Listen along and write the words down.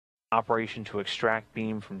operation to extract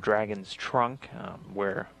beam from Dragon's trunk,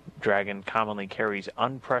 where Dragon commonly carries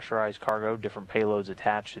unpressurized cargo. Different payloads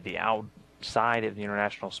attached to the outside of the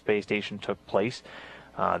International Space Station took place.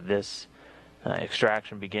 This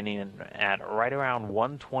extraction beginning at right around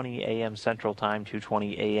 1:20 a.m. Central Time,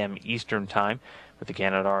 2:20 a.m. Eastern Time, with the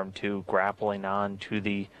Canadarm2 grappling on to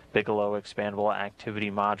the Bigelow Expandable Activity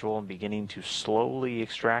Module and beginning to slowly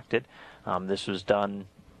extract it. This was done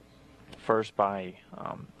first by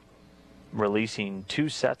releasing two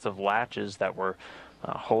sets of latches that were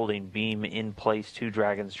holding beam in place to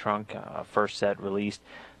Dragon's trunk. First set released,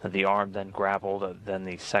 the arm then grappled, then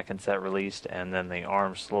the second set released, and then the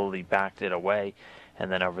arm slowly backed it away.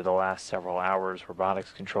 And then over the last several hours,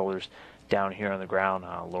 robotics controllers down here on the ground,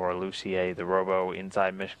 Laura Lucier, the Robo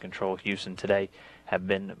inside Mission Control Houston today, have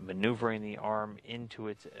been maneuvering the arm into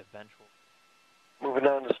its eventual... Moving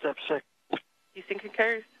on to step 6. Houston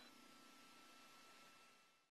concurs.